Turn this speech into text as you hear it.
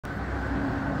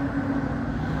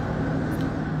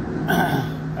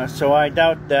So I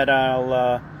doubt that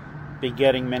I'll be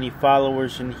getting many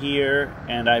followers in here,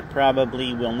 and I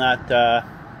probably will not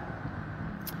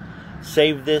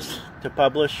save this to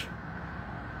publish.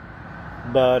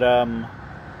 But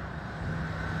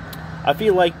I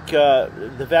feel like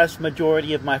the vast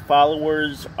majority of my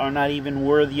followers are not even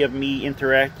worthy of me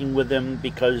interacting with them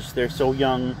because they're so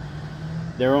young.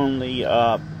 They're only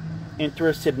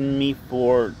interested in me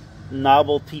for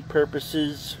novelty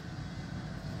purposes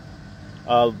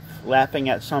of laughing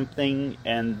at something,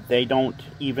 and they don't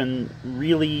even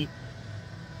really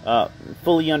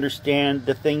fully understand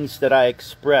the things that I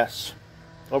express.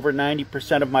 Over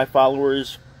 90% of my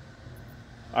followers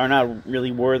are not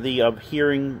really worthy of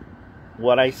hearing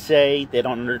what I say. They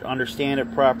don't understand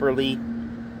it properly.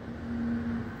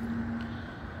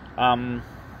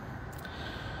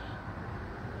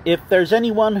 If there's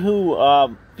anyone who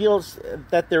feels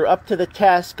that they're up to the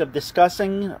task of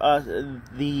discussing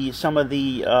some of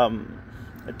the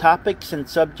topics and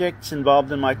subjects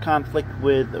involved in my conflict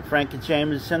with Frank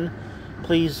Jameson,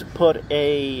 please put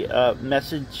a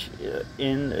message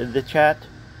in the chat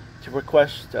to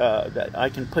request that I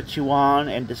can put you on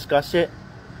and discuss it.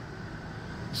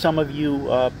 Some of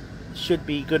you should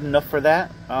be good enough for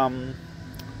that.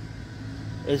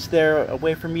 Is there a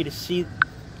way for me to see?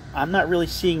 I'm not really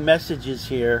seeing messages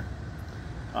here.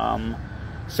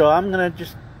 So I'm going to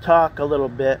just talk a little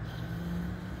bit.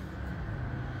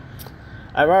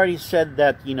 I've already said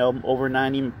that, over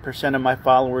 90% of my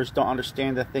followers don't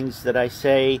understand the things that I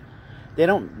say. They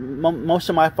don't, most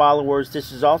of my followers,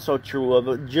 this is also true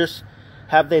of, just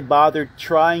have they bothered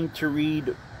trying to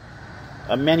read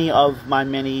many of my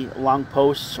many long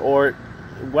posts, or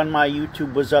when my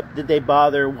YouTube was up, did they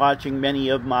bother watching many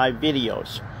of my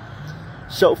videos?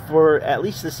 So for at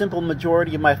least the simple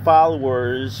majority of my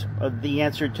followers, the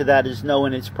answer to that is no,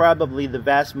 and it's probably the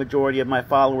vast majority of my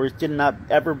followers did not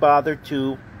ever bother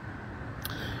to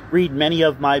read many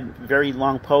of my very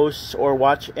long posts or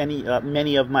watch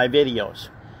many of my videos.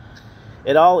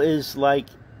 It all is like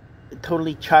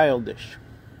totally childish.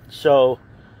 So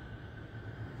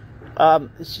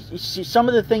some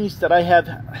of the things that I have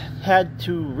had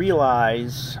to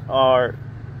realize are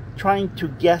trying to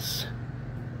guess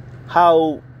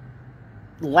how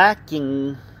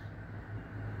lacking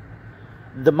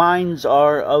the minds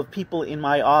are of people in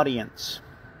my audience.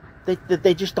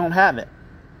 They just don't have it.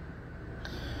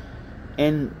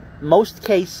 In most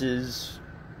cases,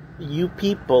 you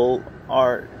people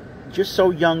are just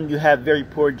so young, you have very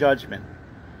poor judgment.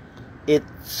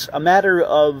 It's a matter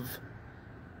of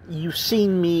you've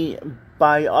seen me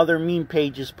by other meme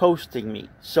pages posting me.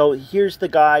 So here's the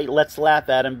guy, let's laugh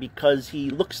at him because he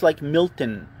looks like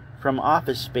Milton from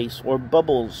Office Space or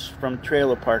Bubbles from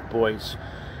Trailer Park Boys.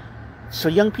 So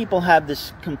young people have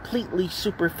this completely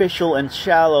superficial and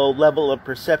shallow level of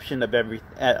perception of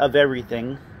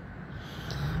everything.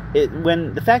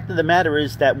 When the fact of the matter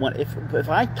is that if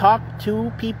I talk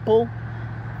to people,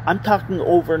 I'm talking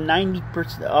over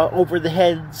 90% over the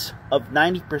heads of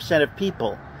 90% of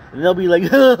people, and they'll be like,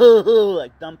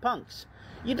 like dumb punks.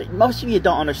 Most of you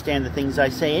don't understand the things I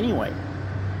say anyway.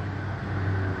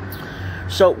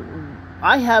 So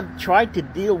I have tried to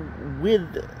deal with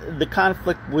the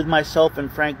conflict with myself and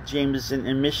Frank Jameson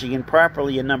in Michigan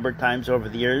properly a number of times over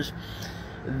the years.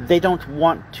 They don't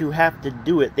want to have to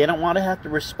do it. They don't want to have to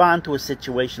respond to a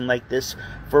situation like this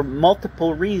for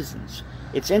multiple reasons.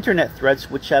 It's internet threats,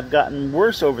 which have gotten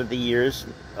worse over the years.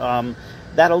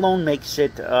 That alone makes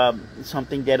it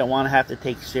something they don't want to have to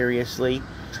take seriously.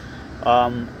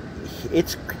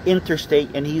 It's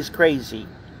interstate, and he's crazy.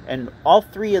 And all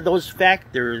three of those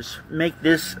factors make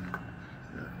this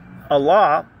a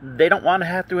law they don't want to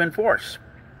have to enforce.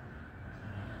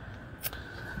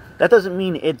 That doesn't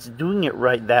mean it's doing it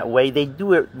right that way. They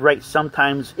do it right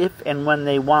sometimes if and when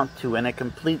they want to in a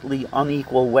completely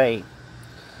unequal way.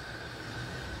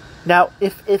 Now,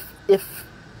 if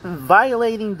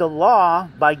violating the law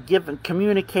by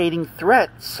communicating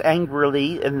threats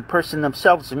angrily and the person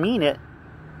themselves mean it,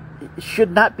 should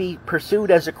not be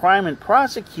pursued as a crime and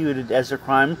prosecuted as a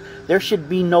crime, there should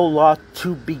be no law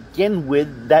to begin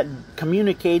with that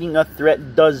communicating a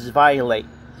threat does violate.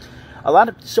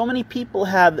 So many people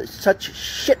have such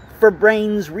shit for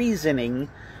brains reasoning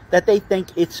that they think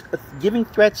giving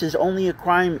threats is only a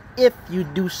crime if you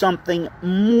do something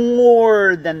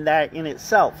more than that in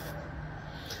itself.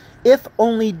 If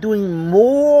only doing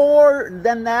more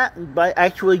than that by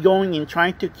actually going and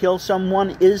trying to kill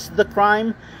someone is the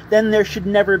crime, then there should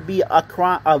never be a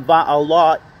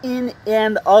law in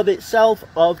and of itself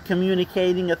of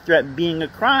communicating a threat being a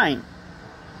crime.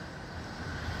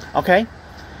 Okay?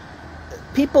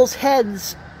 People's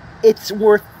heads, it's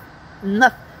worth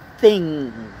nothing.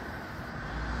 nothing.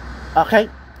 Okay?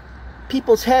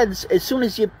 People's heads, as soon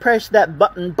as you press that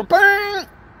button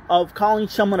of calling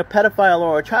someone a pedophile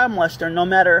or a child molester, no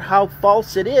matter how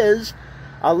false it is,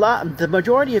 the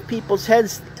majority of people's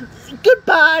heads,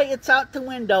 goodbye, it's out the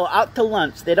window, out to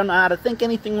lunch. They don't know how to think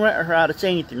anything right or how to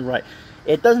say anything right.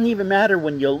 It doesn't even matter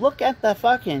when you look at the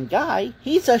fucking guy.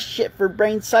 He's a shit for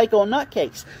brain psycho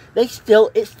nutcase. It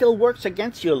still works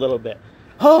against you a little bit.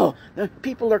 Oh,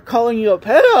 people are calling you a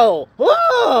pedo.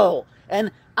 Oh,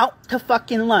 and out to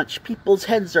fucking lunch. People's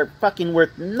heads are fucking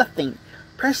worth nothing.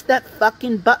 Press that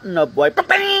fucking button, oh boy.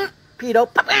 Pedo,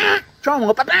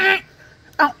 chomo,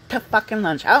 out to fucking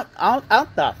lunch. Out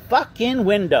the fucking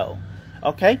window.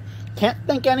 Okay? Can't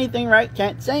think anything right.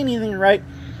 Can't say anything right.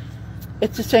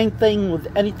 It's the same thing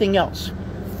with anything else.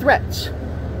 Threats.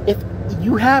 If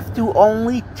you have to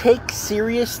only take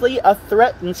seriously a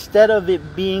threat instead of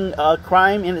it being a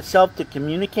crime in itself to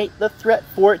communicate the threat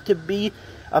for it to be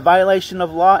a violation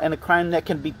of law and a crime that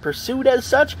can be pursued as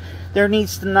such, there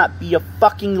needs to not be a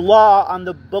fucking law on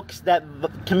the books that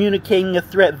communicating a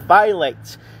threat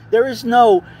violates. There is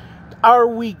no, are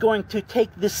we going to take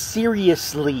this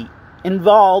seriously,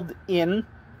 involved in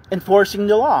enforcing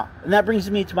the law. And that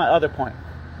brings me to my other point.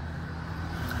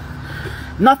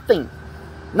 Nothing,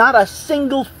 not a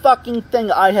single fucking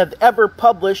thing I have ever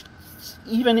published,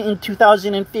 even in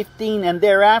 2015 and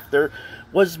thereafter,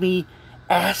 was me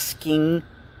asking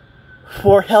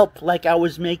for help like I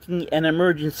was making an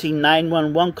emergency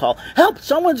 911 call. Help!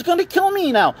 Someone's gonna kill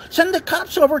me now! Send the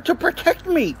cops over to protect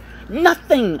me!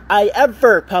 Nothing I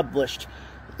ever published,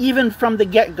 even from the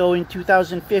get-go in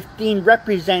 2015,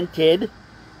 represented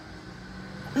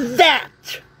that.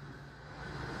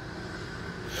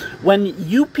 When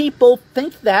you people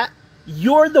think that,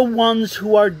 you're the ones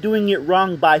who are doing it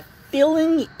wrong by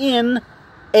filling in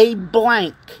a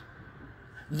blank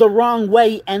the wrong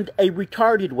way and a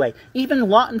retarded way. Even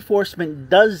law enforcement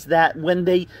does that when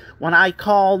I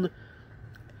called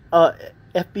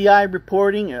FBI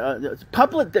reporting,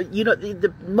 public, you know,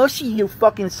 most of you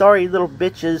fucking sorry little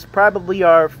bitches probably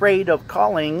are afraid of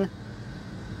calling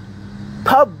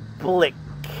public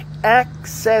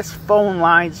access phone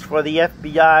lines for the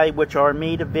FBI, which are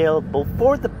made available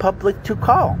for the public to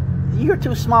call. You're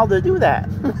too small to do that.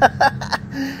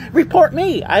 Report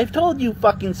me. I've told you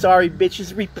fucking sorry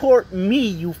bitches. Report me,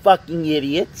 you fucking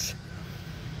idiots.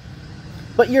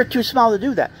 But you're too small to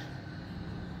do that.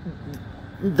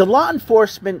 The law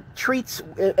enforcement treats,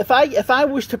 if I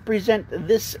was to present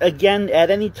this again at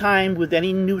any time with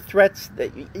any new threats,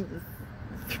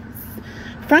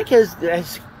 Frank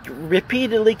has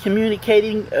repeatedly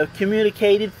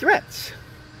communicated threats.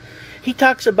 He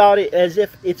talks about it as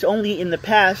if it's only in the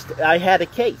past I had a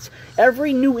case.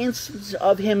 Every new instance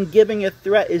of him giving a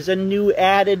threat is a new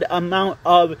added amount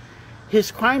of his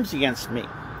crimes against me.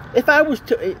 If I was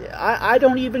to, I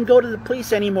don't even go to the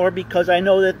police anymore because I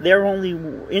know that they're only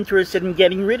interested in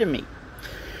getting rid of me.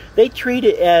 They treat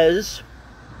it as,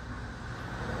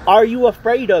 are you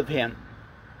afraid of him?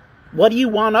 What do you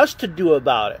want us to do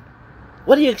about it?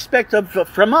 What do you expect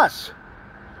from us?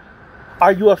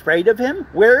 Are you afraid of him?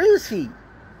 Where is he?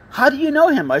 How do you know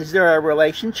him? Is there a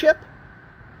relationship?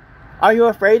 Are you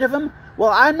afraid of him? Well,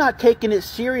 I'm not taking it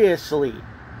seriously.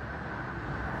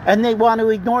 And they want to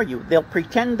ignore you. They'll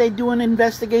pretend they do an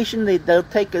investigation. They'll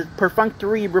take a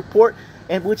perfunctory report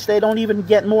in which they don't even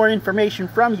get more information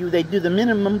from you. They do the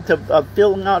minimum of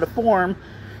filling out a form.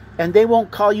 And they won't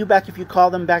call you back. If you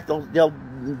call them back, they'll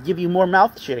give you more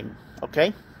mouth shitting.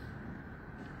 Okay?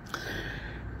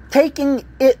 Taking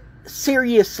it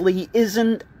seriously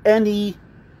isn't any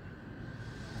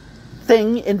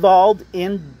thing involved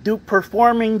in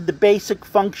performing the basic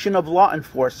function of law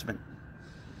enforcement.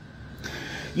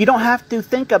 You don't have to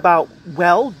think about,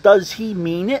 well, does he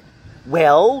mean it?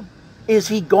 Well, is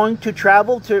he going to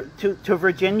travel to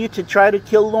Virginia to try to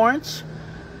kill Lawrence?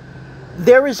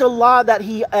 There is a law that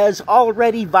he has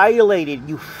already violated,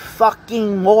 you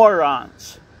fucking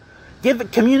morons.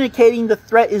 Communicating the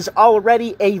threat is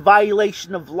already a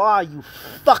violation of law, you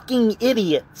fucking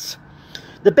idiots.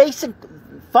 The basic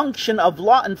function of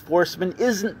law enforcement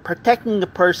isn't protecting the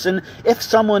person if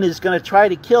someone is going to try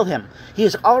to kill him. He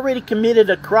has already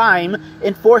committed a crime,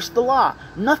 enforced the law.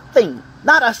 Nothing,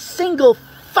 not a single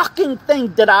fucking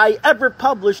thing that I ever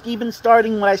published, even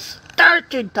starting when I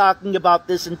started talking about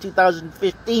this in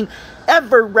 2015,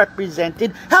 ever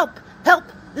represented, help, help,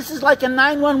 this is like a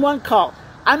 911 call.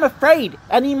 I'm afraid,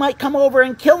 and he might come over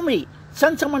and kill me.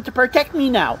 Send someone to protect me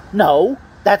now. No,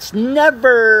 that's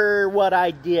never what I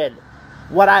did.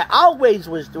 What I always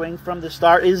was doing from the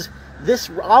start is this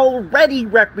already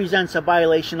represents a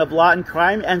violation of law and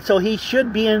crime, and so he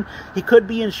could be and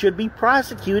should be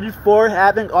prosecuted for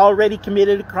having already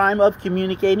committed a crime of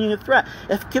communicating a threat.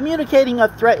 If communicating a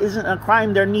threat isn't a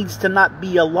crime, there needs to not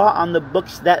be a law on the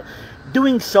books that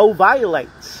doing so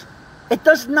violates. It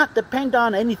does not depend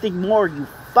on anything more, you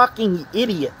fucking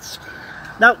idiots.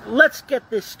 Now, let's get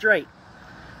this straight.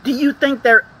 Do you think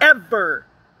there ever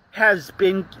has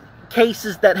been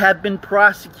cases that have been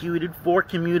prosecuted for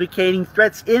communicating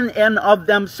threats in and of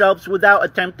themselves without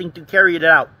attempting to carry it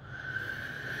out?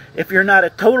 If you're not a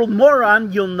total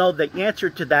moron, you'll know the answer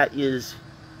to that is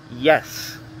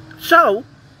yes. So,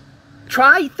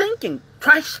 try thinking.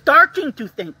 Try starting to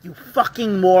think, you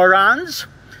fucking morons.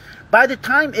 By the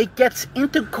time it gets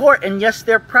into court, and yes,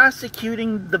 they're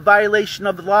prosecuting the violation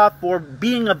of the law for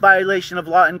being a violation of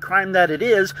law and crime that it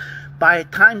is, by the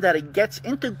time that it gets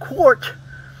into court,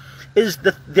 is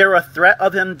there a threat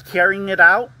of him carrying it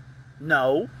out?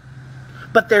 No.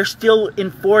 But they're still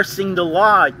enforcing the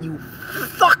law, you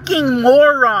fucking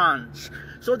morons.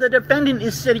 So the defendant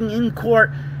is sitting in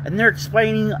court, and they're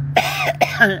explaining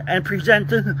and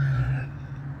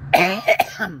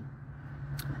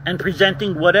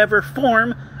presenting whatever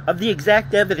form of the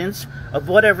exact evidence of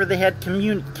whatever they had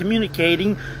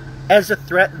communicating as a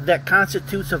threat that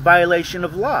constitutes a violation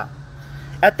of law.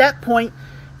 At that point,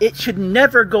 it should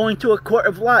never go into a court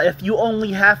of law if you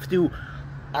only have to,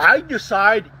 I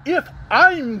decide if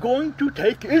I'm going to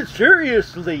take it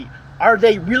seriously. Are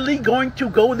they really going to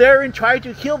go there and try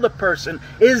to kill the person?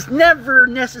 It is never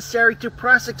necessary to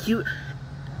prosecute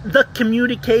the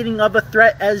communicating of a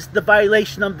threat as the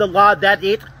violation of the law that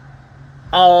it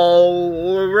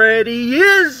already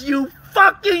is, you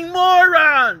fucking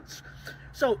morons!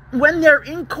 So when they're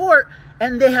in court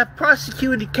and they have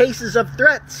prosecuted cases of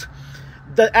threats,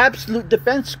 the absolute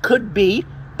defense could be,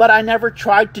 but I never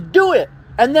tried to do it.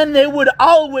 And then there would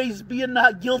always be a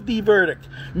not guilty verdict.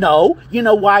 No, you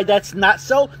know why that's not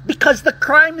so? Because the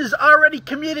crime is already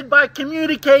committed by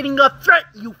communicating a threat,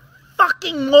 you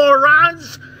fucking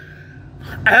morons!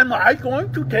 Am I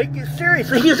going to take it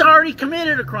seriously? He's already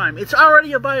committed a crime. It's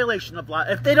already a violation of law.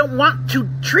 If they don't want to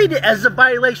treat it as a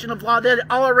violation of law that it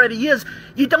already is,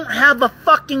 you don't have a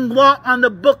fucking law on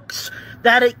the books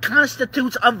that it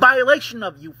constitutes a violation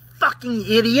of, you fucking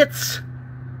idiots.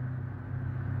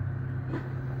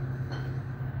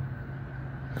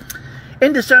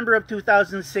 In December of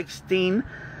 2016,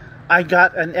 I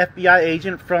got an FBI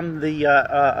agent from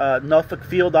the Norfolk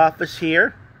field office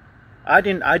here. I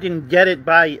didn't get it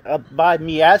by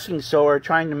me asking so or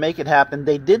trying to make it happen.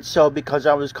 They did so because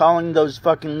I was calling those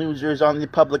fucking losers on the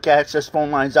public access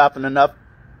phone lines often enough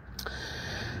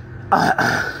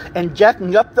and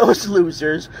jacking up those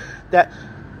losers that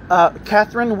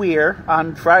Catherine Weir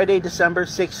on Friday, December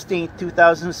 16th,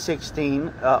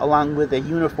 2016, along with a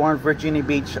uniformed Virginia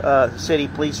Beach city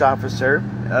police officer,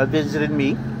 visited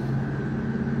me.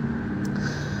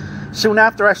 Soon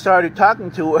after I started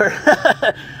talking to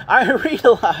her, I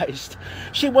realized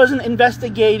she wasn't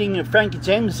investigating Frank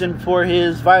Jameson for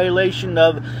his violation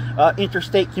of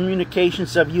interstate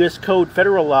communications of U.S. Code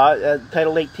Federal Law,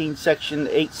 Title 18, Section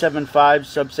 875,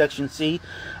 Subsection C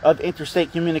of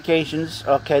interstate communications.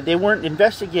 Okay, they weren't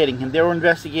investigating him. They were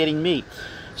investigating me.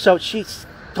 So she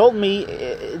told me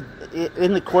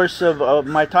in the course of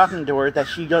my talking to her that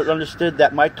she understood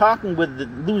that my talking with the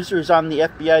losers on the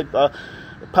FBI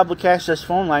public access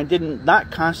phone line did not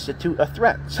constitute a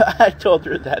threat. So I told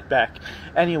her that back.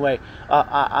 Anyway,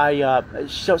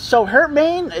 so her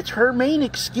main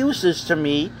excuses to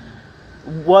me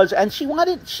was, and she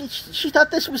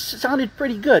thought this sounded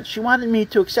pretty good. She wanted me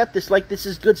to accept this like this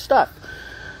is good stuff.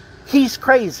 He's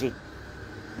crazy,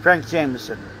 Frank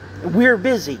Jameson. We're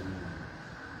busy.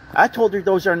 I told her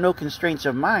those are no constraints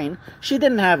of mine. She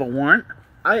didn't have a warrant.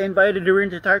 I invited her in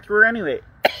to talk to her anyway.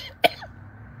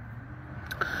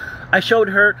 I showed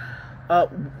her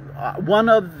one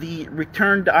of the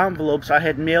returned envelopes I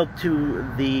had mailed to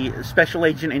the special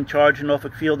agent in charge in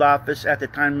Norfolk field office at the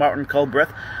time, Martin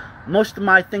Culbreth. Most of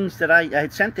my things that I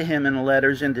had sent to him in the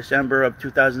letters in December of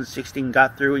 2016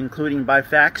 got through, including by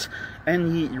fax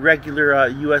and the regular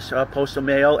U.S. postal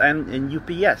mail and in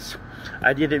UPS.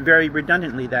 I did it very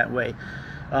redundantly that way.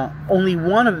 Only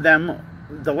one of them,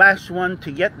 the last one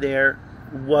to get there,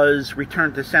 was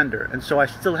returned to sender, and so I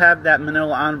still have that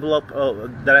manila envelope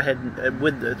that I had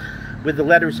with the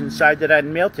letters inside that I had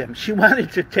mailed to him. She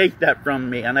wanted to take that from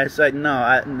me, and I said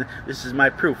no, this is my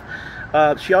proof.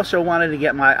 She also wanted to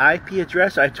get my IP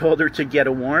address. I told her to get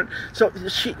a warrant. So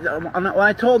when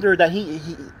I told her that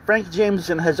Frank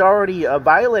Jameson has already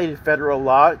violated federal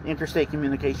law, interstate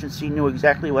communications, she knew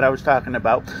exactly what I was talking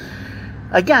about.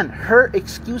 Again, her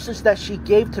excuses that she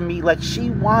gave to me, like she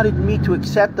wanted me to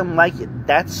accept them, like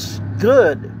that's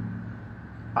good.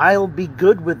 I'll be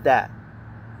good with that.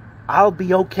 I'll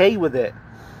be okay with it.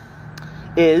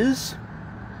 Is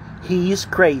he's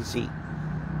crazy.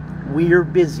 We're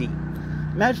busy.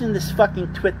 Imagine this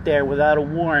fucking twit there without a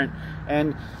warrant,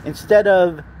 and instead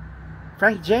of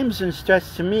Frank Jameson's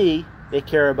threats to me, they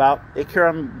care about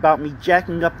me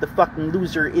jacking up the fucking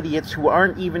loser idiots who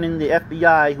aren't even in the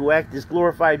FBI, who act as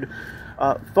glorified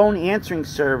phone answering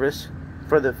service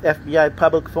for the FBI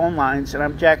public phone lines, and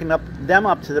I'm jacking them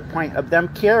up to the point of them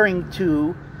caring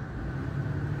to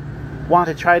want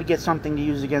to try to get something to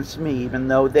use against me, even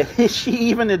though she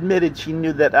even admitted she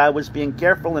knew that I was being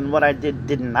careful and what I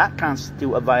did not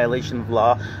constitute a violation of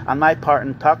law on my part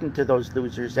in talking to those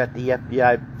losers at the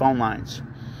FBI phone lines.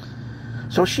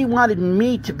 So she wanted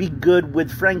me to be good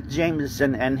with Frank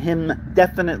Jameson, and him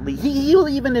definitely. He'll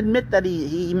even admit that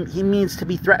he means to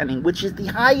be threatening, which is the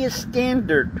highest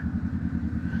standard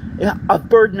of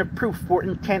burden of proof for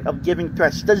intent of giving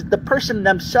threats. Does the person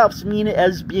themselves mean it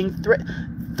as being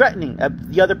threatening?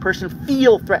 The other person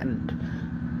feel threatened,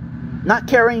 not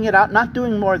carrying it out, not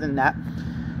doing more than that.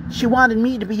 She wanted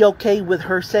me to be okay with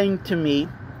her saying to me,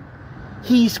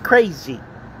 he's crazy,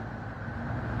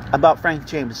 about Frank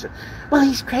Jameson. Well,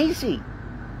 he's crazy.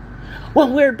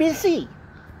 Well, we're busy.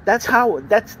 That's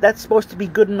supposed to be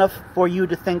good enough for you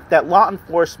to think that law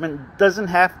enforcement doesn't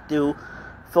have to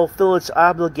fulfill its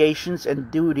obligations and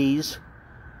duties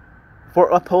for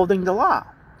upholding the law.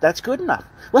 That's good enough.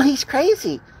 Well, he's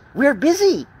crazy. We're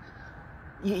busy.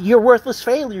 You're worthless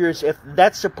failures if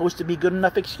that's supposed to be good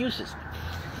enough excuses.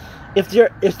 If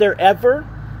there ever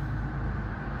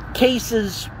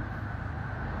cases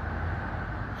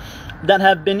that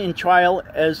have been in trial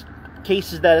as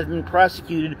cases that have been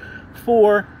prosecuted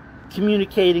for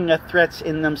communicating threats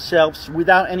in themselves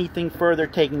without anything further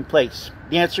taking place?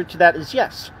 The answer to that is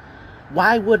yes.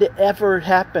 Why would it ever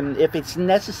happen if it's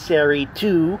necessary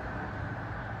to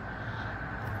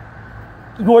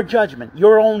your judgment,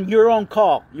 your own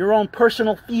call, your own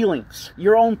personal feelings,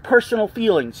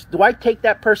 Do I take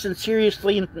that person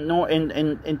seriously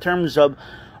in terms of,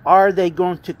 are they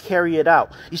going to carry it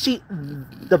out? You see,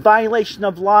 the violation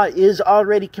of law is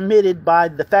already committed by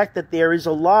the fact that there is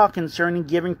a law concerning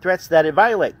giving threats that it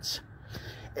violates.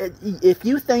 If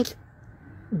you think,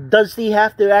 does he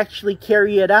have to actually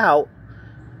carry it out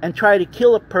and try to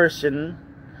kill a person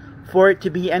for it to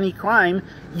be any crime,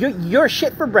 you're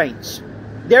shit for brains.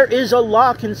 There is a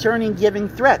law concerning giving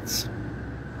threats.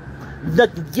 The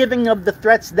giving of the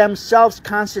threats themselves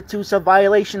constitutes a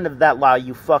violation of that law,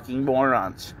 you fucking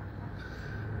morons.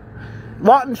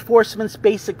 Law enforcement's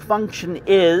basic function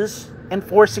is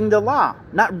enforcing the law,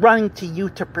 not running to you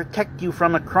to protect you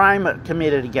from a crime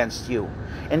committed against you.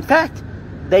 In fact,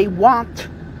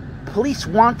 police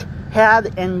want,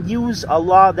 have, and use a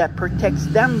law that protects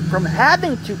them from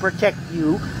having to protect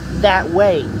you that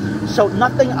way. So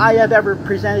nothing I have ever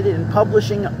presented in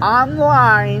publishing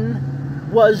online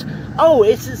was, oh,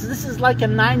 this is like a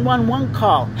 911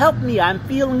 call. Help me, I'm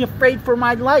feeling afraid for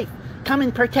my life. Come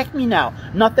and protect me now.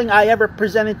 Nothing I ever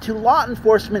presented to law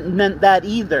enforcement meant that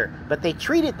either, but they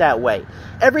treat it that way.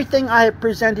 Everything I have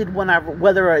presented,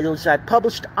 whether it was I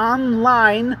published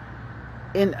online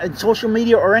in social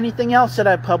media or anything else that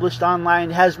I've published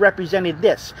online, has represented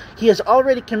this. He has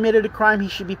already committed a crime. He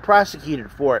should be prosecuted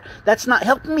for it. That's not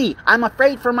help me. I'm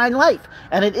afraid for my life.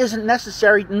 And it isn't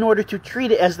necessary in order to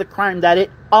treat it as the crime that it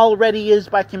already is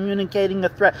by communicating a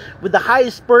threat. With the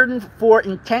highest burden for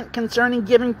intent concerning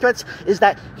giving threats is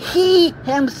that he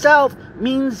himself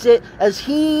means it as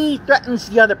he threatens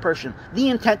the other person. The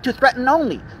intent to threaten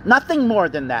only. Nothing more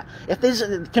than that. If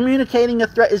communicating a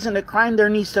threat isn't a crime, there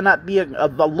needs to not be a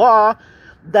law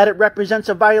that it represents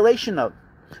a violation of.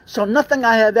 So nothing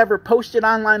I have ever posted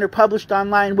online or published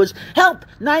online was, help,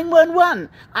 911,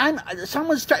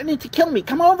 someone's threatening to kill me,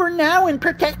 come over now and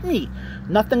protect me.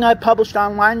 Nothing I published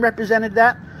online represented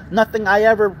that. Nothing I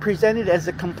ever presented as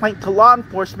a complaint to law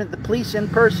enforcement, the police in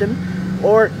person,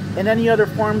 or in any other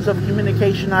forms of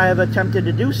communication I have attempted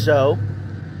to do so.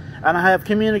 And I have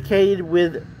communicated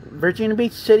with Virginia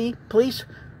Beach City Police,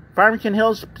 Farmington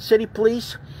Hills City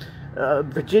Police,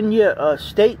 Virginia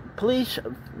State Police,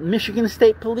 Michigan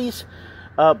State Police,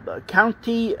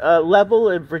 county level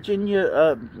of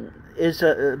Virginia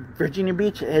Virginia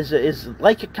Beach is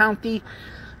like a county,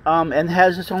 and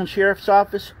has its own sheriff's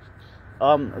office.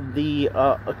 The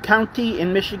county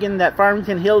in Michigan that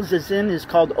Farmington Hills is in is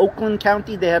called Oakland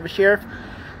County. They have a sheriff,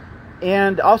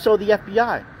 and also the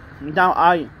FBI.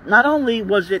 Now, not only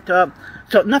was it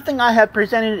so nothing I have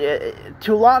presented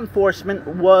to law enforcement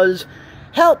was,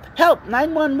 help, help,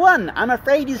 911. I'm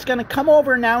afraid he's going to come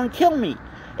over now and kill me.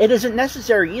 It isn't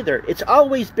necessary either. It's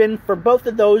always been for both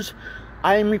of those.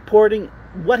 I am reporting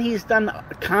what he's done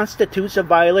constitutes a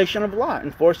violation of law.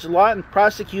 Enforce the law and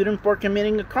prosecute him for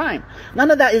committing a crime.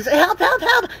 None of that is, help, help,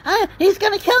 help, he's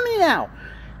going to kill me now.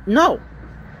 No.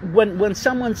 When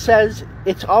someone says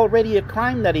it's already a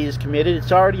crime that he has committed,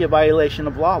 it's already a violation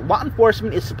of law. Law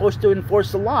enforcement is supposed to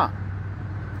enforce the law.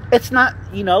 It's not,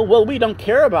 well, we don't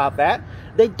care about that.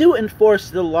 They do enforce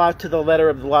the law to the letter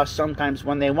of the law sometimes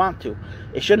when they want to.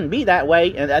 It shouldn't be that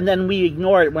way, and then we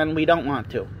ignore it when we don't want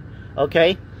to.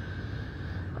 Okay?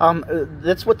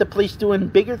 That's what the police do in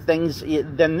bigger things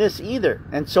than this either.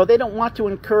 And so they don't want to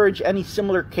encourage any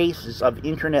similar cases of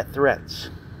internet threats.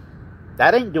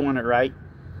 That ain't doing it right.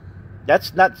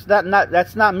 That's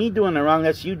not me doing it wrong.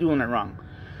 That's you doing it wrong.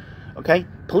 Okay?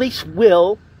 Police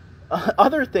will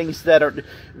other things that are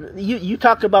you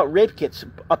talk about rape kits.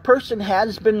 A person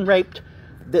has been raped.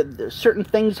 Certain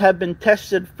things have been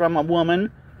tested from a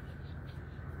woman,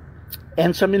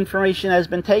 and some information has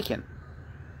been taken.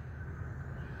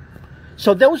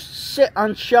 So those sit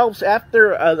on shelves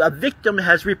after a victim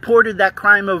has reported that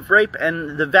crime of rape,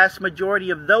 and the vast majority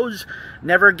of those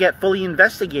never get fully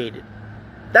investigated.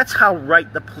 That's how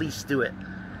right the police do it.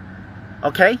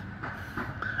 Okay?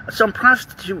 Some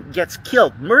prostitute gets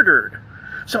killed, murdered.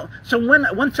 So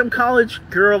when some college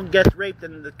girl gets raped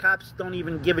and the cops don't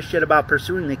even give a shit about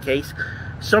pursuing the case,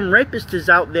 some rapist is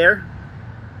out there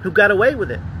who got away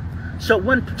with it. So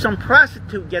when some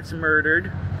prostitute gets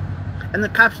murdered and the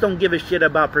cops don't give a shit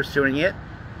about pursuing it,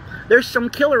 there's some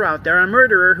killer out there, a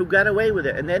murderer, who got away with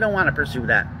it, and they don't want to pursue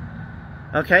that.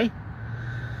 Okay?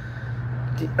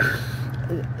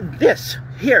 This.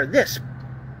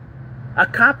 A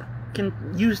cop can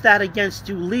use that against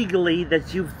you legally,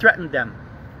 that you've threatened them.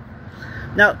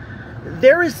 Now,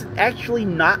 there is actually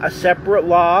not a separate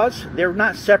laws. There are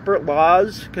not separate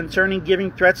laws concerning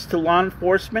giving threats to law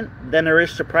enforcement than there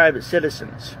is to private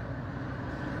citizens.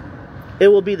 It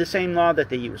will be the same law that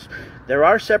they use. There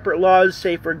are separate laws,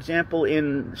 say for example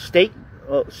in state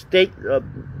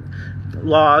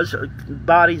laws,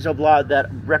 bodies of law that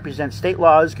represent state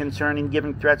laws concerning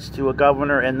giving threats to a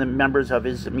governor and the members of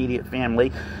his immediate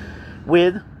family,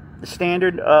 with the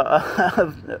standard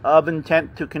of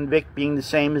intent to convict being the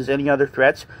same as any other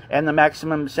threats, and the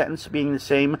maximum sentence being the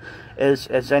same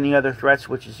as any other threats,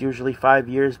 which is usually 5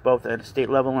 years, both at a state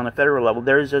level and a federal level.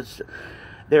 There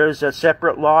is a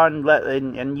separate law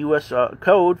in U.S.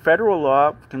 Code, federal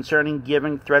law, concerning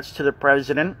giving threats to the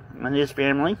president and his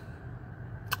family,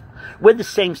 with the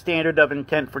same standard of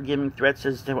intent for giving threats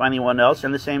as to anyone else,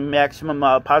 and the same maximum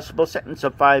possible sentence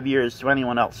of 5 years to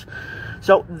anyone else.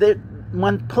 So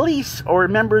when police or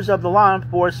members of the law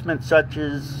enforcement, such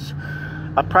as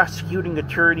a prosecuting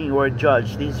attorney or a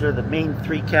judge, these are the main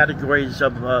three categories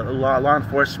of law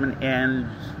enforcement and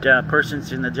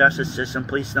persons in the justice system,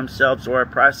 police themselves or a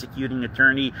prosecuting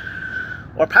attorney,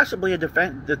 or possibly a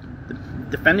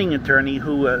defending attorney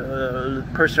who the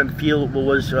person feel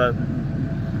was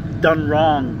done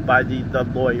wrong by the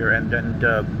lawyer and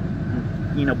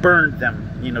burned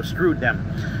them, screwed them.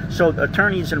 So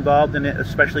attorneys involved in it,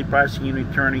 especially prosecuting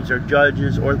attorneys or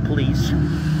judges or police,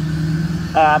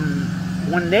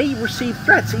 when they receive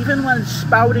threats, even when it's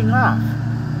spouting off,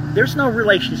 there's no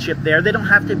relationship there. They don't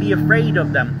have to be afraid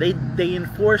of them. They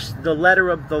enforce the letter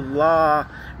of the law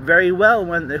very well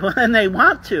when they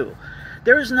want to.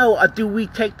 There is no, do we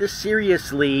take this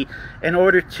seriously in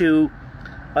order to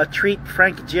treat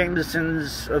Frank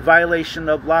Jameson's violation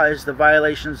of law as the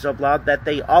violations of law that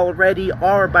they already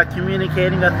are by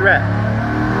communicating a threat.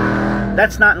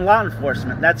 That's not in law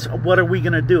enforcement. That's what are we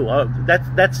going to do?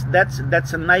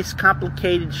 That's a nice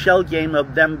complicated shell game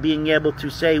of them being able to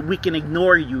say we can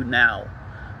ignore you now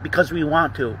because we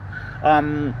want to.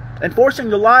 Enforcing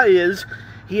the law is,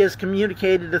 he has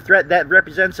communicated a threat that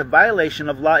represents a violation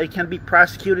of law. It can be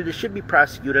prosecuted. It should be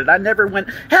prosecuted. I never went,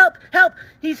 help, help,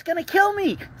 he's going to kill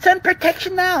me. Send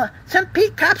protection now. Send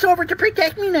cops over to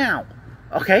protect me now.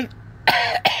 Okay?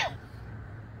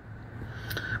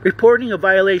 Reporting a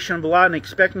violation of law and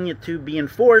expecting it to be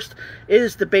enforced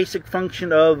is the basic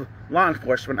function of law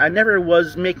enforcement. I never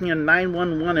was making a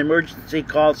 911 emergency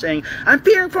call saying, I'm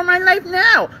fearing for my life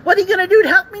now. What are you going to do to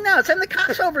help me now? Send the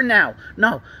cops over now.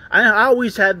 No, I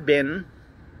always have been.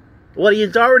 What he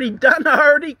has already done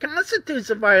already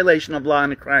constitutes a violation of law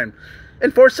and a crime.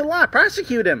 Enforce the law.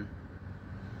 Prosecute him.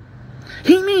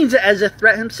 He means it as a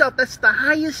threat himself. That's the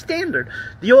highest standard.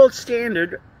 The old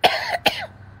standard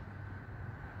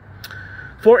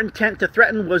for intent to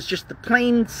threaten was just the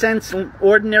plain sense,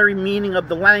 ordinary meaning of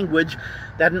the language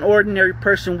that an ordinary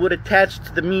person would attach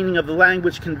to the meaning of the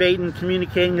language conveyed in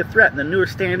communicating a threat. And the newer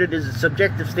standard is a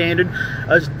subjective standard.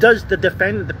 Does the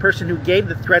defendant, the person who gave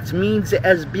the threats, means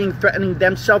as being threatening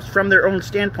themselves from their own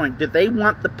standpoint? Did they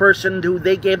want the person who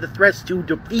they gave the threats to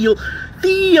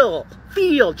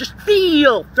just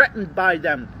feel threatened by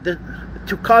them,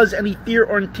 to cause any fear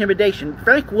or intimidation?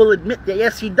 Frank will admit that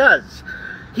yes, he does.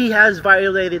 He has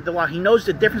violated the law. He knows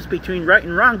the difference between right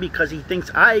and wrong because he thinks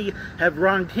I have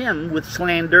wronged him with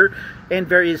slander and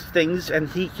various things, and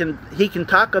he can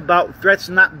talk about threats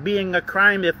not being a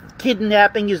crime if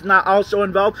kidnapping is not also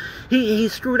involved.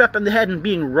 He's screwed up in the head, and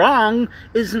being wrong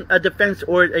isn't a defense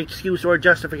or excuse or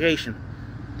justification.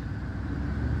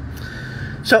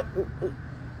 So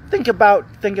think about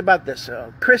this.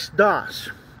 Chris Doss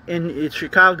in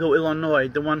Chicago, Illinois,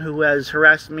 the one who has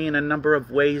harassed me in a number of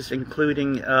ways,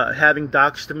 including having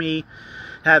doxed me,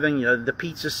 having the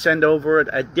pizzas sent over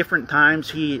at different times.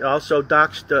 He also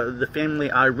doxed the family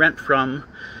I rent from.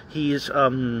 He's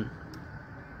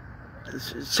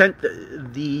sent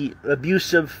the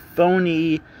abusive,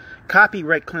 phony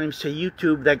copyright claims to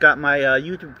YouTube that got my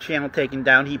YouTube channel taken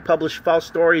down. He published false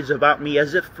stories about me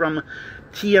as if from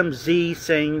TMZ,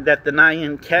 saying that the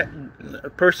Nyan Cat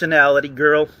personality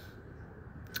girl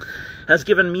has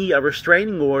given me a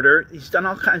restraining order. He's done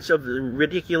all kinds of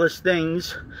ridiculous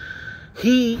things.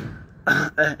 He,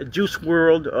 Juice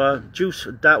World,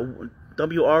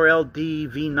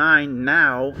 WRLDV9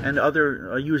 now, and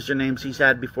other usernames he's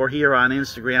had before here on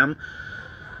Instagram,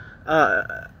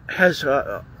 has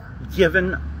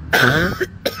given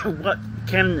what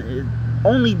can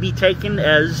only be taken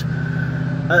as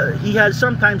he has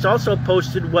sometimes also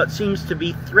posted what seems to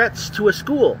be threats to a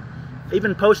school,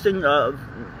 even posting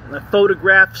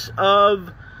photographs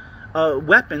of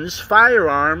weapons,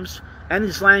 firearms, and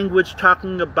his language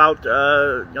talking about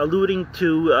alluding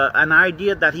to an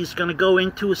idea that he's going to go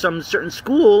into some certain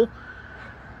school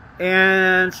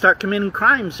and start committing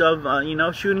crimes of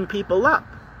shooting people up.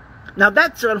 Now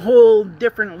that's a whole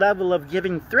different level of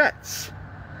giving threats,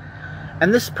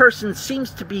 and this person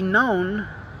seems to be known,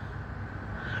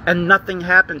 and nothing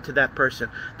happened to that person.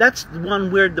 That's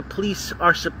one where the police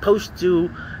are supposed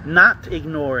to not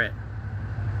ignore it,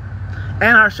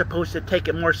 and are supposed to take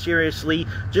it more seriously,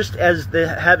 just as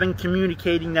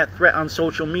communicating that threat on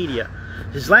social media.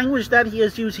 His language that he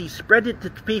has used, he spread it to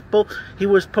people. He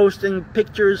was posting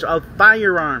pictures of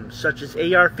firearms, such as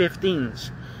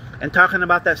AR-15s, and talking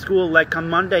about that school like on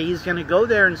Monday he's going to go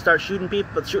there and start shooting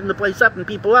the place up and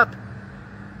people up.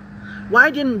 Why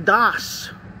didn't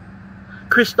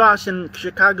Chris Doss in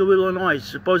Chicago, Illinois,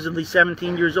 supposedly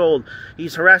 17 years old.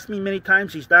 He's harassed me many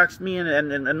times. He's doxed me in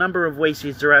a number of ways.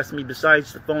 He's harassed me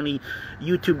besides the phony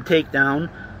YouTube takedown.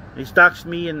 He's doxed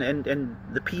me and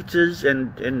the pizzas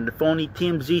and the phony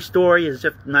TMZ story, as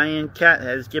if Nyan Cat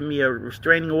has given me a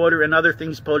restraining order, and other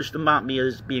things published about me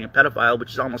as being a pedophile,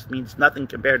 which almost means nothing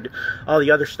compared to all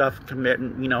the other stuff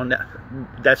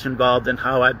that's involved in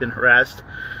how I've been harassed.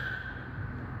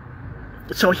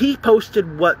 So he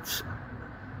posted what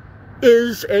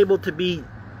is able to be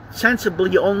sensibly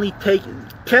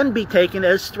can be taken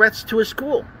as threats to a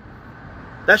school.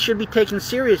 That should be taken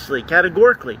seriously,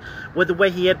 categorically, with the way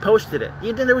he had posted it.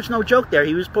 There was no joke there.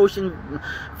 He was posting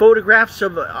photographs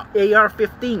of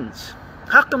AR-15s.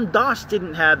 How come Doss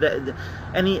didn't have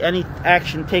any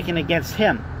action taken against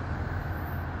him?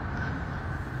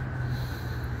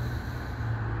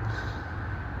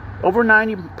 Over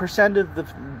 90%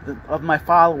 of my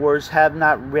followers have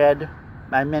not read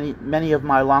many of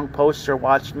my long posts or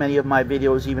watched many of my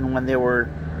videos, even when they were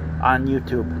on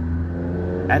YouTube,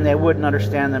 and they wouldn't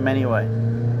understand them anyway.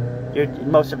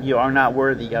 Most of you are not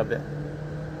worthy of it.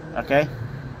 Okay?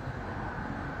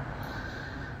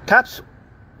 Cops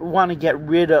want to get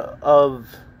rid of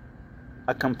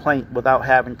a complaint without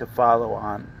having to follow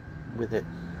on with it.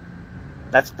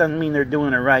 That doesn't mean they're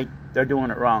doing it right. They're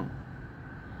doing it wrong.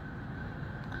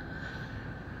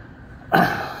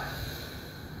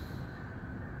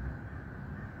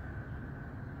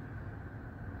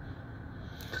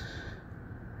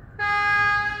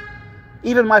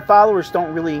 Even my followers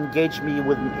don't really engage me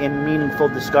in meaningful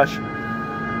discussion.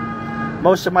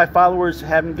 Most of my followers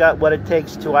haven't got what it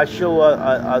takes to. I show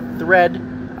a thread.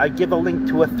 I give a link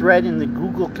to a thread in the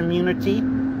Google community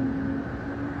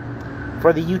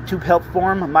for the YouTube help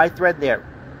forum. My thread there.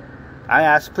 I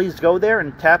ask, please go there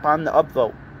and tap on the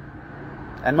upvote.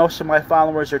 And most of my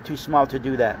followers are too small to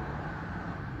do that.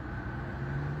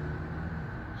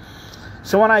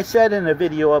 So when I said in a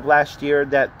video of last year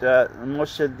that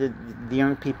most of the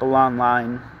young people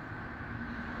online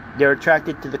They're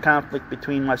attracted to the conflict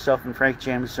between myself and Frank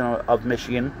Jameson of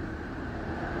Michigan,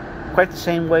 quite the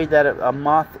same way that a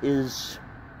moth is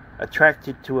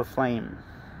attracted to a flame.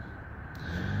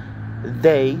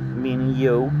 They, meaning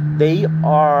you, they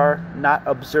are not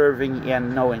observing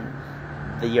and knowing.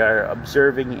 They are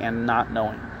observing and not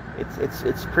knowing.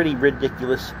 It's pretty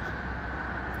ridiculous,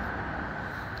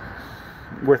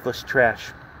 worthless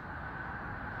trash.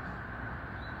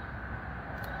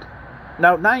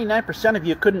 Now, 99% of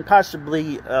you couldn't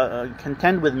possibly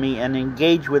contend with me and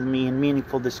engage with me in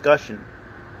meaningful discussion.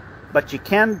 But you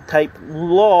can type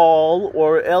LOL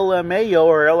or LMAO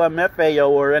or LMFAO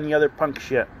or any other punk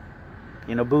shit.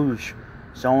 You know, boosh,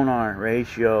 sonar,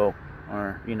 ratio,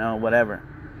 or, you know, whatever.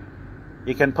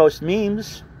 You can post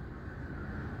memes.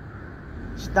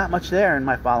 It's not much there in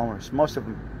my followers, most of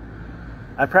them.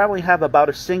 I probably have about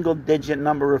a single-digit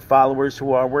number of followers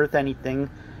who are worth anything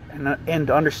and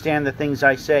understand the things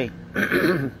I say.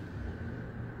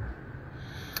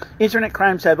 Internet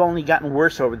crimes have only gotten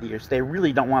worse over the years. They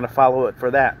really don't want to follow it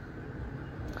for that.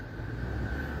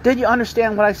 Did you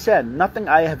understand what I said? Nothing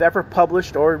I have ever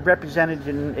published or represented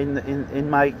in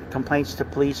my complaints to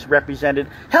police represented,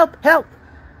 help, help!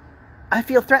 I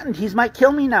feel threatened. He might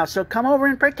kill me now, so come over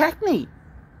and protect me.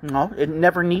 No, it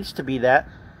never needs to be that.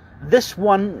 This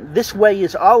way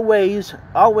is always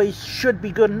should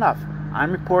be good enough.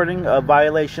 I'm reporting a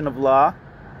violation of law.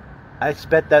 I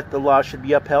expect that the law should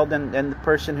be upheld and the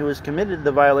person who has committed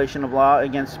the violation of law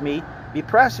against me be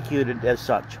prosecuted as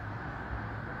such.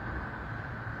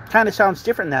 Kind of sounds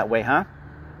different that way, huh?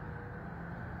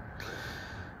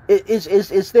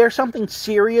 Is there something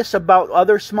serious about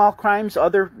other small crimes,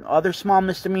 other small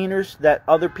misdemeanors that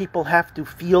other people have to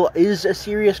feel is a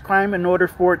serious crime in order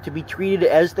for it to be treated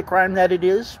as the crime that it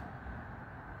is?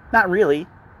 Not really.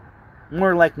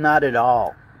 More like not at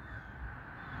all.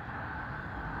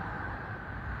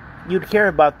 You'd care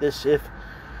about this if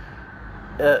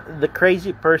the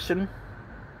crazy person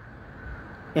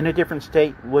in a different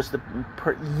state was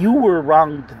you were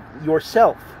wronged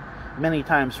yourself many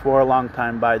times for a long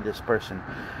time by this person.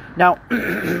 Now,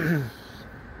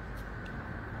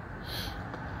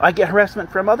 I get harassment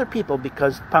from other people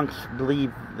because punks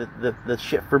believe that the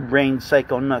shit for brain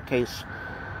psycho nutcase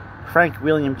Frank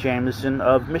William Jameson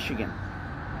of Michigan,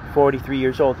 43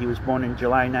 years old. He was born in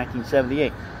July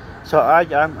 1978. So I'm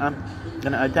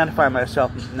going to identify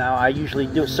myself now. I usually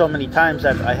do it so many times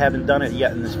I haven't done it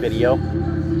yet in this video.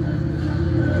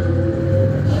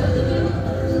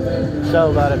 So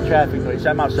a lot of traffic noise.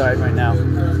 I'm outside right now.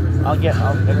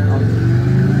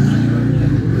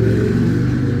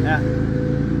 Yeah.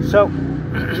 So,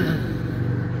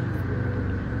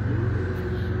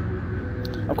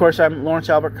 of course, I'm Lawrence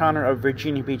Albert Connor of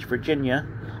Virginia Beach, Virginia.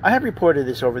 I have reported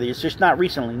this over the years, just not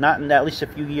recently, not in at least a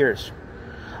few years.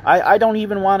 I don't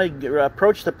even want to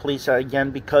approach the police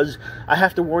again because I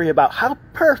have to worry about how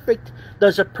perfect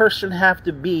does a person have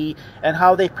to be and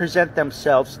how they present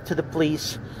themselves to the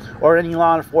police or any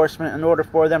law enforcement in order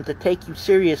for them to take you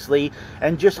seriously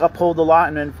and just uphold the law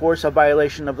and enforce a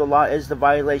violation of the law as the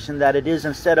violation that it is,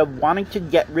 instead of wanting to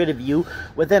get rid of you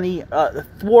with any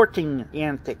thwarting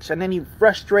antics and any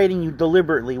frustrating you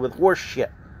deliberately with horse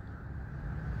shit.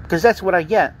 Because that's what I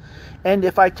get. And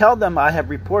if I tell them I have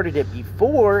reported it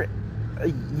before,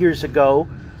 years ago,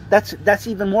 that's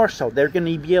even more so. They're going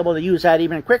to be able to use that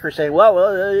even quicker. Say,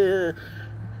 well,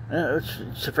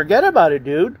 forget about it,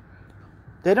 dude.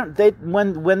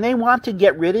 When they want to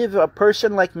get rid of a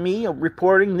person like me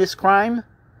reporting this crime,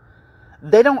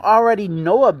 they don't already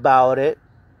know about it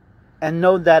and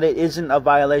know that it isn't a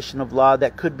violation of law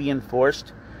that could be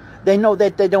enforced. They know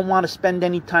that they don't want to spend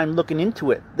any time looking into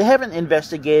it. They haven't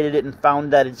investigated it and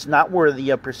found that it's not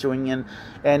worthy of pursuing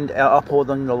and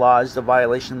upholding the law as the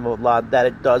violation of the law that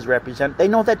it does represent. They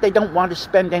know that they don't want to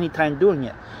spend any time doing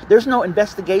it. There's no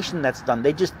investigation that's done.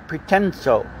 They just pretend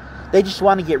so. They just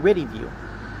want to get rid of you.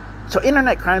 So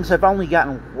internet crimes have only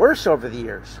gotten worse over the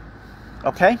years.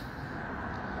 Okay?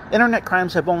 Internet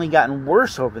crimes have only gotten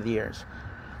worse over the years.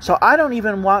 So I don't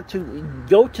even want to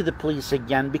go to the police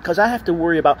again because I have to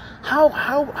worry about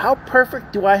how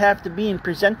perfect do I have to be in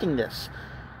presenting this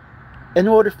in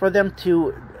order for them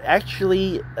to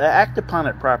actually act upon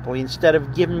it properly instead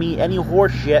of giving me any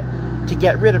horse shit to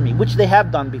get rid of me, which they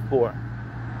have done before.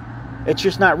 It's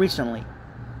just not recently.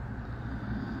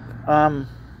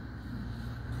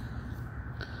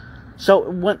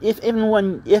 So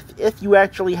if you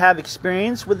actually have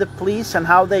experience with the police and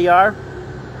how they are,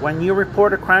 when you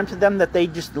report a crime to them that they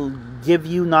just give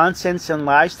you nonsense and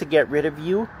lies to get rid of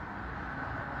you,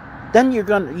 then you're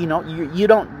going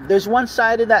to, there's one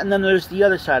side of that and then there's the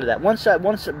other side of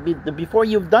that. Before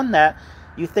you've done that,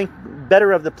 You think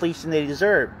better of the police than they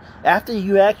deserve. After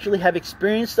you actually have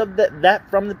experienced of that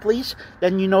from the police,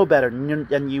 then you know better,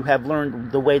 and you have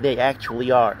learned the way they actually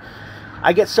are.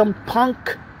 I get some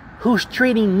punk who's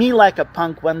treating me like a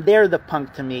punk when they're the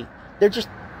punk to me.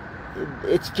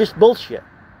 It's just bullshit.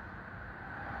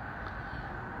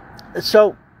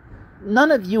 So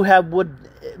none of you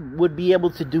would be able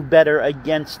to do better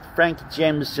against Frank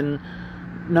Jameson,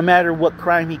 no matter what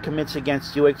crime he commits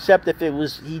against you, except if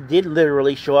he did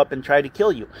literally show up and try to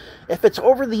kill you. If it's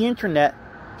over the internet,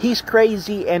 he's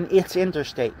crazy and it's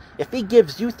interstate. If he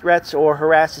gives you threats or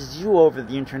harasses you over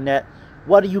the internet,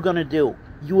 what are you going to do?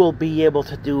 You will be able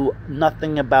to do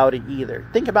nothing about it either.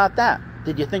 Think about that.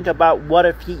 Did you think about what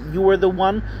if you were the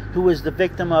one who was the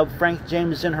victim of Frank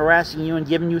Jameson harassing you and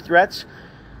giving you threats?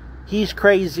 He's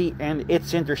crazy and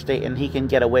it's interstate and he can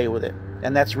get away with it.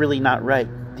 And that's really not right.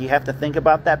 Do you have to think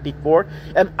about that before?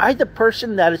 Am I the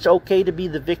person that it's okay to be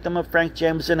the victim of Frank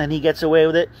Jameson and he gets away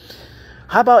with it?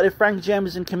 How about if Frank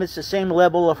Jameson commits the same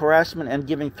level of harassment and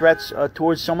giving threats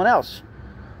towards someone else?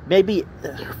 Maybe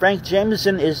Frank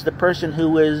Jameson is the person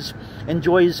who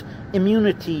enjoys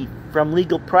immunity from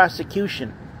legal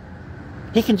prosecution.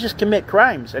 He can just commit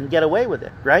crimes and get away with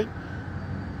it, right?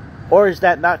 Or is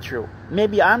that not true?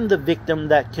 Maybe I'm the victim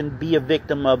that can be a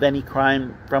victim of any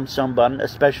crime from someone,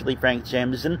 especially Frank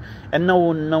Jameson, and no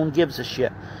one gives a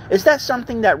shit. Is that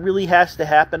something that really has to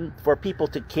happen for people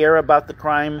to care about the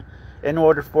crime in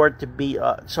order for it to be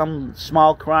some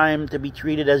small crime to be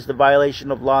treated as the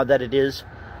violation of law that it is?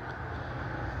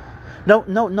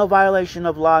 No violation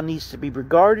of law needs to be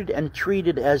regarded and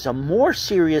treated as a more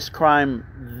serious crime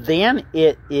than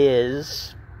it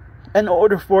is in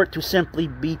order for it to simply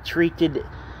be treated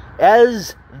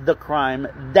as the crime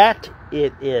that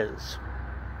it is.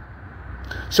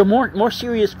 So more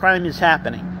serious crime is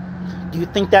happening. Do you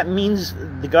think that means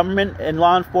the government and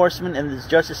law enforcement and the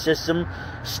justice system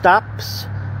stops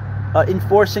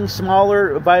enforcing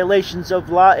smaller violations of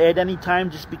law at any time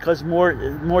just because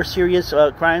more serious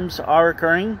crimes are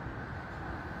occurring?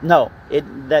 No,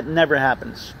 that never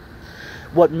happens.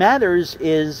 What matters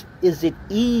is it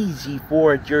easy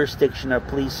for a jurisdiction or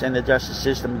police and the justice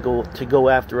system to go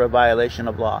after a violation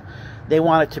of law? They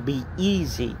want it to be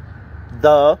easy,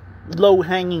 the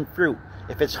low-hanging fruit.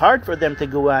 If it's hard for them to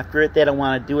go after it, they don't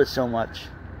want to do it so much.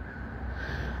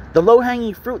 The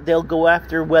low-hanging fruit they'll go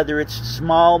after, whether it's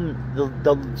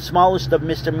the smallest of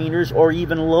misdemeanors or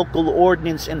even local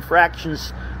ordinance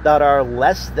infractions that are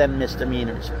less than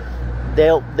misdemeanors.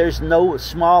 There's no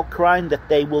small crime that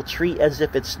they will treat as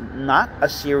if it's not a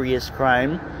serious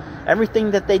crime.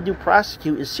 Everything that they do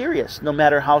prosecute is serious, no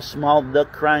matter how small the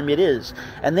crime it is.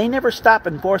 And they never stop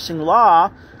enforcing law,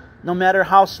 no matter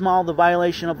how small the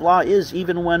violation of law is,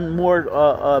 even when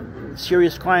more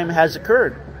serious crime has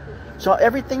occurred. So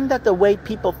everything that the way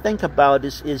people think about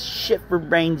is shit for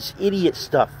brains, idiot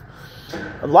stuff.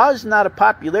 Law is not a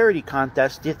popularity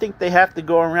contest. Do you think they have to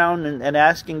go around and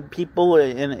asking people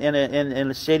in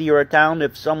a city or a town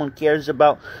if someone cares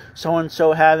about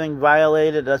so-and-so having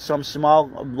violated some small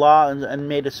law and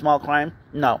made a small crime?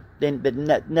 No,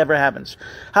 that never happens.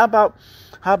 How about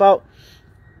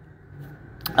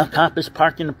a cop is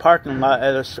parked in a parking lot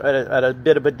at a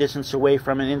bit of a distance away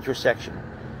from an intersection,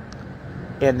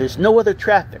 and there's no other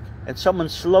traffic, and someone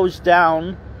slows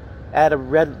down at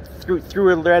through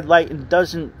a red light and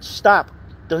doesn't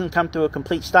come to a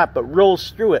complete stop, but rolls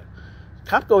through it.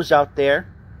 Cop goes out there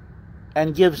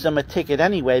and gives them a ticket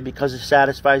anyway because it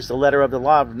satisfies the letter of the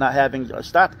law of not having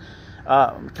stopped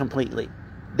completely.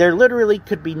 There literally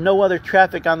could be no other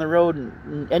traffic on the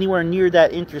road anywhere near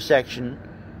that intersection,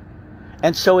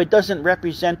 and so it doesn't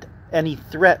represent any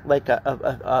threat like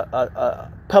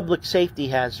a public safety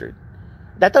hazard.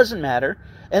 That doesn't matter.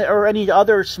 Or any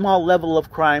other small level of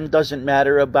crime doesn't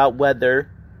matter about whether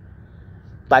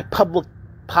by public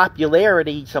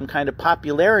popularity, some kind of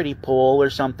popularity poll or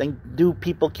something, do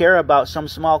people care about some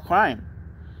small crime.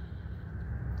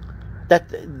 That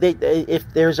if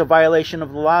there's a violation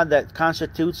of the law that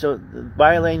constitutes a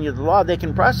violating of the law, they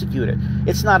can prosecute it.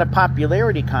 It's not a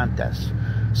popularity contest.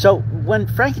 So when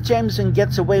Frank Jameson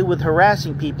gets away with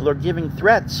harassing people or giving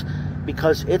threats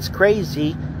because it's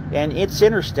crazy and it's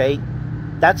interstate,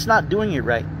 that's not doing it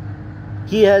right.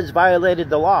 He has violated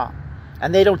the law,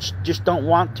 and they don't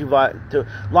want to.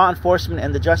 Law enforcement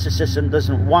and the justice system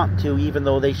doesn't want to, even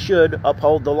though they should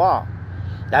uphold the law.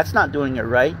 That's not doing it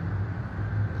right.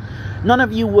 None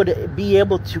of you would be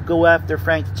able to go after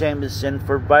Frank Jameson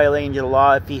for violating the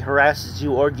law if he harasses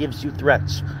you or gives you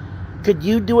threats. Could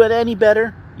you do it any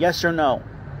better? Yes or no?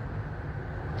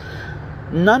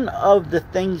 None of the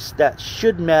things that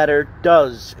should matter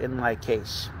does in my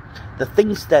case. The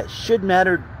things that should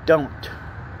matter don't.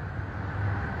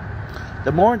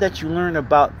 The more that you learn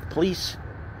about the police,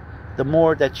 the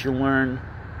more that you learn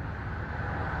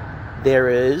there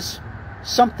is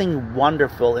something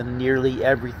wonderful in nearly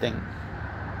everything.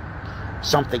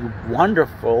 Something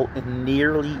wonderful in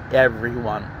nearly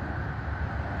everyone.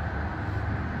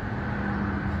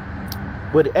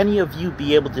 Would any of you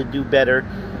be able to do better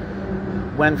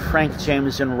when Frank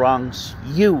Jameson wrongs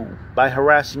you by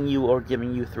harassing you or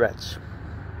giving you threats?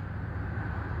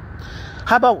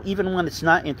 How about even when it's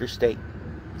not interstate?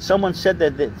 Someone said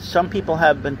that some people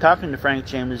have been talking to Frank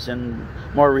Jameson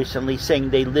more recently, saying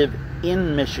they live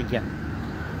in Michigan.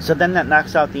 So then that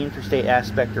knocks out the interstate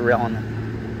aspect or element.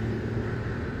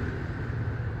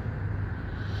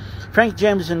 Frank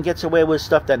Jameson gets away with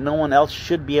stuff that no one else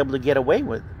should be able to get away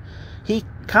with. He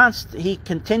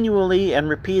continually and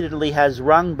repeatedly has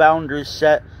wrong boundaries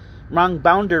set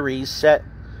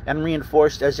and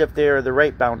reinforced as if they are the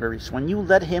right boundaries. When you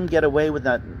let him get away with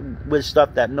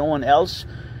stuff that no one else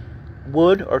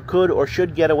would or could or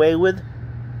should get away with,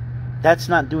 that's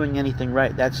not doing anything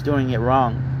right. That's doing it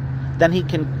wrong. Then he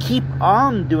can keep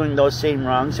on doing those same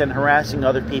wrongs and harassing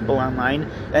other people online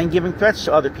and giving threats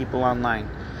to other people online.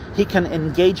 He can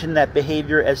engage in that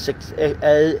behavior as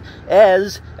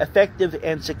effective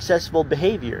and successful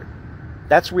behavior.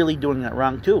 That's really doing it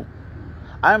wrong too.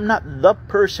 I'm not the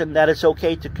person that it's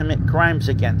okay to commit crimes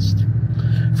against.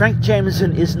 Frank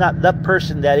Jameson is not the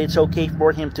person that it's okay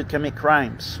for him to commit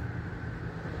crimes.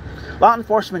 Law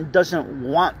enforcement doesn't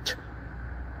want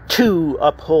to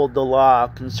uphold the law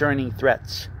concerning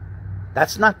threats.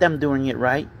 That's not them doing it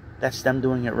right. That's them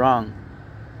doing it wrong.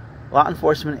 Law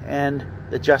enforcement and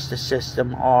the justice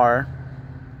system are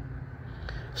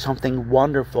something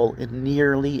wonderful in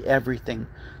nearly everything.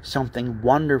 Something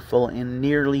wonderful in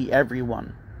nearly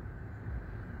everyone.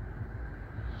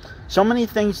 So many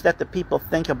things that the people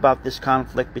think about this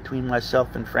conflict between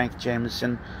myself and Frank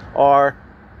Jameson are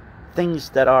things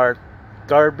that are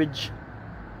garbage,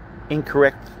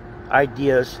 incorrect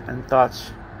ideas and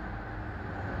thoughts.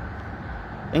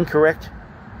 Incorrect,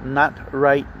 not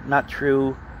right, not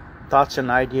true thoughts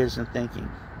and ideas and thinking.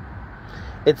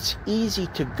 It's easy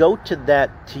to go to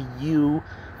that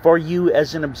for you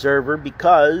as an observer,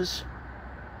 because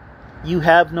you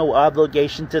have no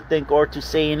obligation to think or to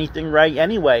say anything right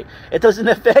anyway. It doesn't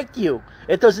affect you.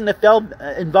 It doesn't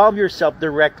involve yourself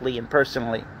directly and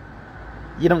personally.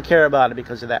 You don't care about it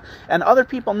because of that. And other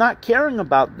people not caring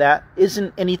about that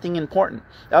isn't anything important.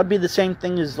 That would be the same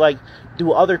thing as, like,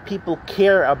 do other people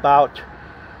care about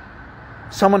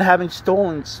someone having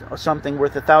stolen something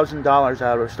worth $1,000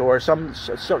 out of a store?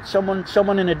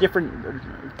 Someone in a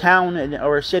different town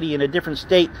or a city in a different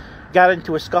state got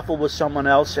into a scuffle with someone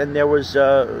else, and there was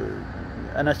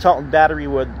an assault and battery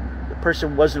where the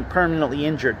person wasn't permanently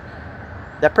injured.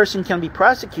 That person can be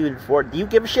prosecuted for it. Do you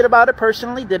give a shit about it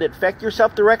personally? Did it affect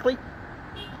yourself directly?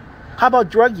 How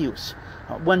about drug use?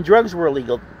 When drugs were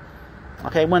illegal,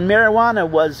 okay, when marijuana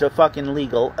was fucking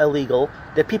illegal,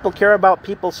 did people care about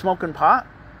people smoking pot?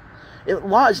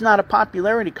 Law is not a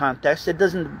popularity contest. It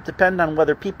doesn't depend on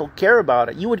whether people care about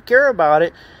it. You would care about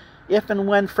it if and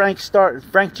when Frank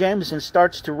Jameson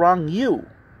starts to wrong you.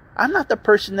 I'm not the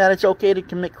person that it's okay to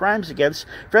commit crimes against.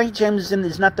 Frank Jameson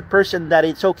is not the person that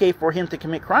it's okay for him to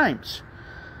commit crimes.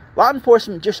 Law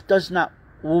enforcement just does not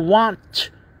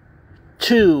want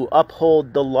to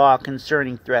uphold the law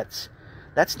concerning threats.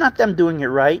 That's not them doing it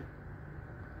right.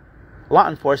 Law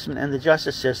enforcement and the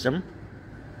justice system,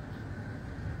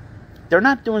 they're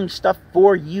not doing stuff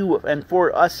for you and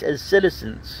for us as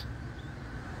citizens.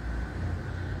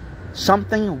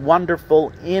 Something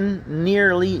wonderful in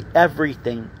nearly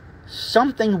everything.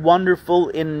 Something wonderful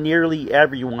in nearly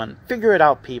everyone. Figure it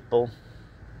out, people.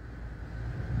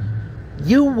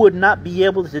 You would not be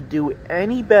able to do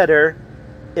any better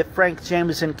if Frank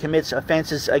Jameson commits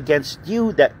offenses against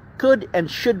you that could and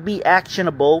should be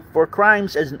actionable for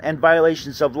crimes and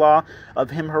violations of law,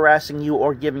 of him harassing you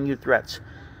or giving you threats.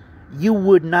 You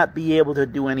would not be able to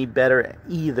do any better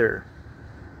either.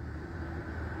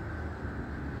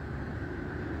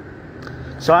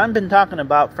 So I've been talking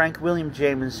about Frank William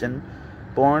Jameson,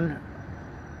 born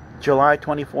July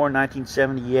 24,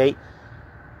 1978,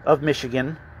 of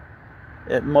Michigan.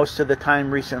 Most of the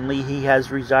time recently he has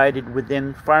resided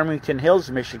within Farmington Hills,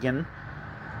 Michigan.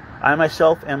 I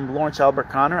myself am Lawrence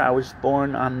Albert Connor. I was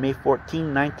born on May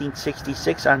 14,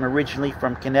 1966. I'm originally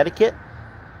from Connecticut,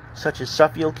 such as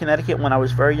Suffield, Connecticut when I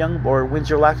was very young, or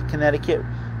Windsor Locks, Connecticut,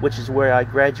 which is where I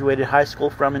graduated high school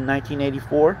from in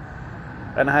 1984.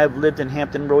 And I have lived in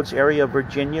Hampton Roads area of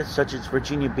Virginia, such as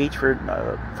Virginia Beach,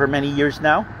 for many years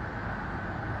now.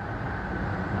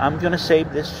 I'm going to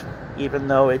save this, even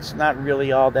though it's not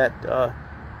really all that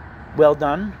well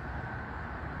done.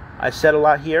 I said a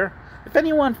lot here. If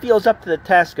anyone feels up to the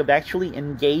task of actually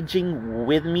engaging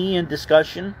with me in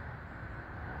discussion,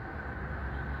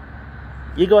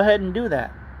 you go ahead and do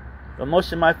that. But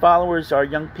most of my followers are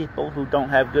young people who don't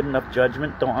have good enough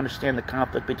judgment, don't understand the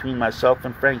conflict between myself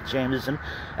and Frank Jameson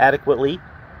adequately.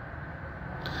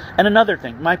 And another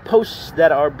thing, my posts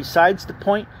that are besides the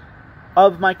point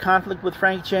of my conflict with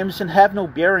Frank Jameson have no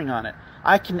bearing on it.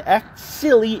 I can act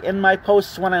silly in my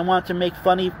posts when I want to make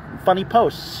funny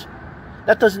posts.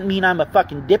 That doesn't mean I'm a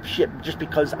fucking dipshit just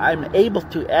because I'm able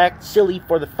to act silly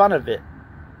for the fun of it.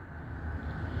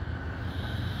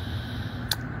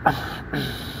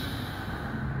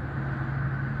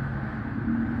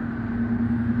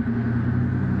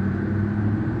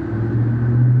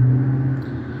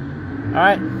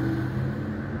 Alright.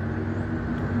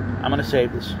 I'm going to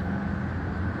save this.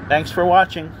 Thanks for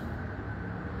watching.